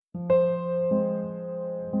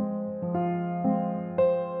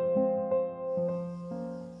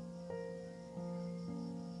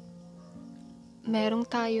Merong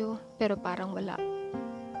tayo, pero parang wala.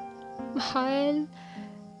 Mahal,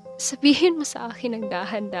 sabihin mo sa akin ng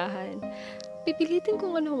dahan-dahan. Pipilitin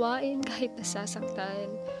kong unawain kahit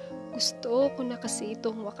nasasaktan. Gusto ko na kasi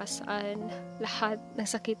itong wakasan lahat ng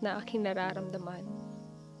sakit na aking nararamdaman.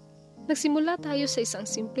 Nagsimula tayo sa isang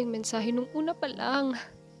simpleng mensahe nung una pa lang.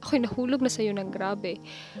 Ako'y nahulog na sa'yo ng grabe.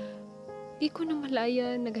 Di ko na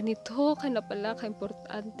malaya na ganito ka na pala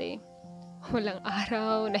ka-importante. Walang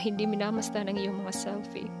araw na hindi minamasta ng iyong mga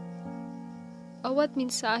selfie. Bawat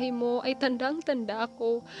mensahe mo ay tandang-tanda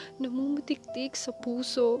ko, namumutiktik sa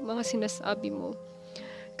puso mga sinasabi mo.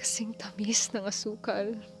 Kasing tamis ng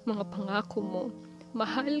asukal, mga pangako mo.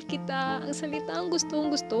 Mahal kita, ang salitang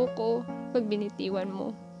gustong-gusto ko pag binitiwan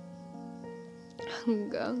mo.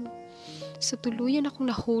 Hanggang sa tuluyan akong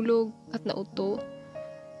nahulog at nauto,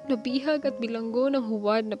 nabihag at bilanggo ng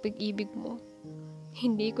huwad na pag-ibig mo.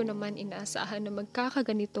 Hindi ko naman inaasahan na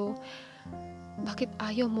magkakaganito. Bakit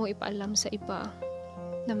ayaw mo ipaalam sa iba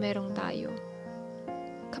na merong tayo?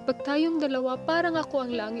 Kapag tayong dalawa, parang ako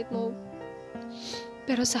ang langit mo.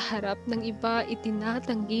 Pero sa harap ng iba,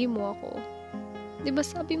 itinatanggi mo ako. Di ba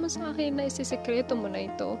sabi mo sa akin na isisekreto mo na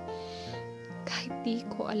ito? Kahit di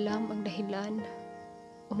ko alam ang dahilan,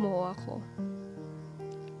 umuha ako.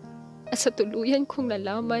 At sa tuluyan kong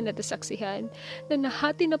nalaman at nasaksihan na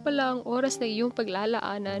nahati na pala ang oras ng iyong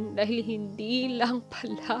paglalaanan dahil hindi lang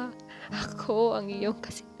pala ako ang iyong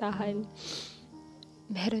kasintahan.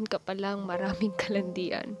 Meron ka palang maraming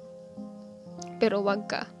kalandian. Pero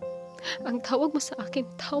wag ka. Ang tawag mo sa akin,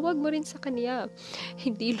 tawag mo rin sa kanya.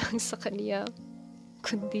 Hindi lang sa kanya,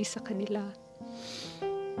 kundi sa kanila.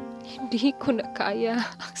 Hindi ko na kaya,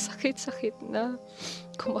 ang sakit-sakit na.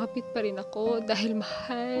 Kumapit pa rin ako dahil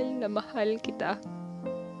mahal na mahal kita.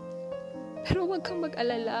 Pero huwag kang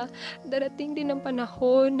mag-alala, darating din ang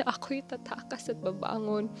panahon na ako'y tatakas at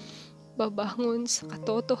babangon. Babangon sa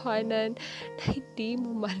katotohanan na hindi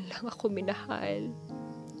mo man lang ako minahal.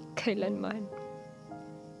 Kailanman.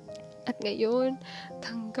 At ngayon,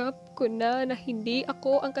 tanggap ko na hindi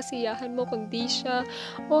ako ang kasiyahan mo kundi siya.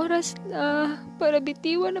 Oras na para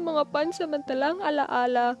bitiwan ang mga pansamantalang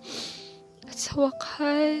alaala. At sa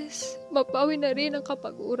wakas, mapawi na rin ang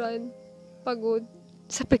kapaguran, pagod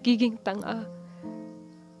sa pagiging tanga.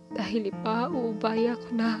 Dahil ipauubaya ko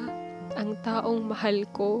na ang taong mahal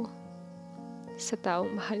ko sa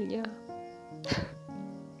taong mahal niya.